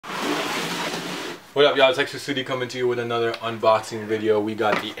What up, y'all? It's Exclucity coming to you with another unboxing video. We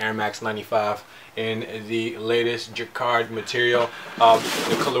got the Air Max 95 in the latest Jcrd material.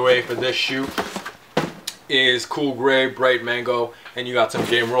 The colorway for this shoe is cool gray, bright mango, and you got some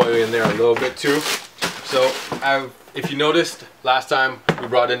Game Royal in there a little bit too. So if you noticed, last time we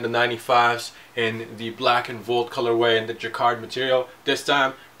brought in the 95s in the black and Volt colorway and the Jcrd material. This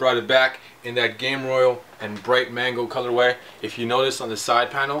time brought it back in that Game Royal and bright mango colorway. If you notice on the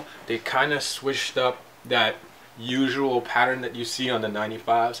side panel, they kind of switched up that usual pattern that you see on the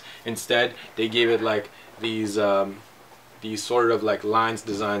 95s. Instead, they gave it like these sort of like lines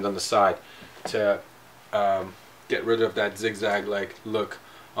designed on the side to get rid of that zigzag like look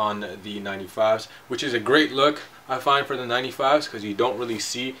on the 95s, which is a great look I find for the 95s, because you don't really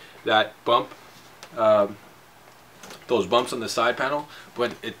see that bump, those bumps on the side panel,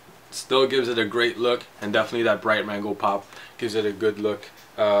 but it still gives it a great look, and definitely that bright mango pop gives it a good look,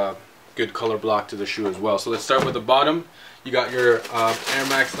 good color block to the shoe as well. So let's start with the bottom. You got your Air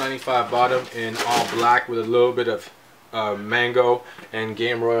Max 95 bottom in all black with a little bit of mango and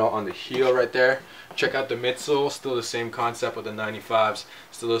Game Royal on the heel right there. Check out the midsole, still the same concept with the 95s,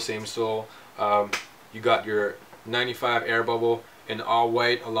 still the same sole. You got your 95 air bubble in all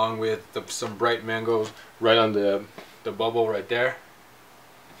white along with some bright mangoes right on the bubble right there.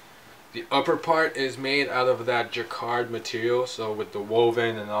 The upper part is made out of that Jcrd material, so with the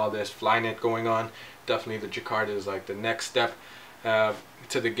woven and all this Flyknit going on, definitely the Jcrd is like the next step to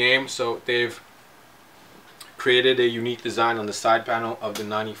the game. So they've created a unique design on the side panel of the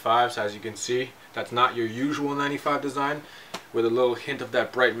 95s, as you can see. That's not your usual 95 design, with a little hint of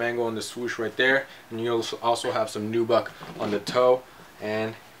that bright mango on the swoosh right there, and you also have some nubuck on the toe,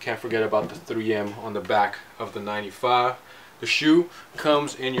 and can't forget about the 3M on the back of the 95. The shoe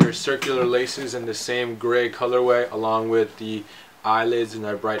comes in your circular laces in the same gray colorway, along with the eyelids in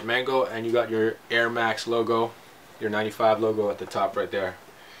that bright mango, and you got your Air Max logo, your 95 logo at the top right there.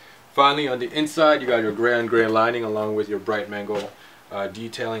 Finally, on the inside, you got your gray on gray lining along with your bright mango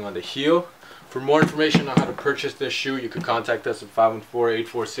detailing on the heel. For more information on how to purchase this shoe, you could contact us at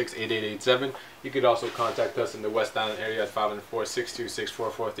 514-846-8887. You could also contact us in the West Island area at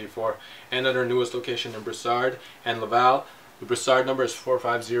 514-626-4434, and at our newest location in Brossard and Laval. The Brossard number is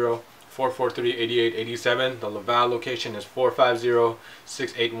 450-443-8887. The Laval location is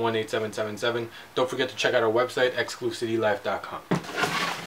 450-681-8777. Don't forget to check out our website, exclucitylife.com.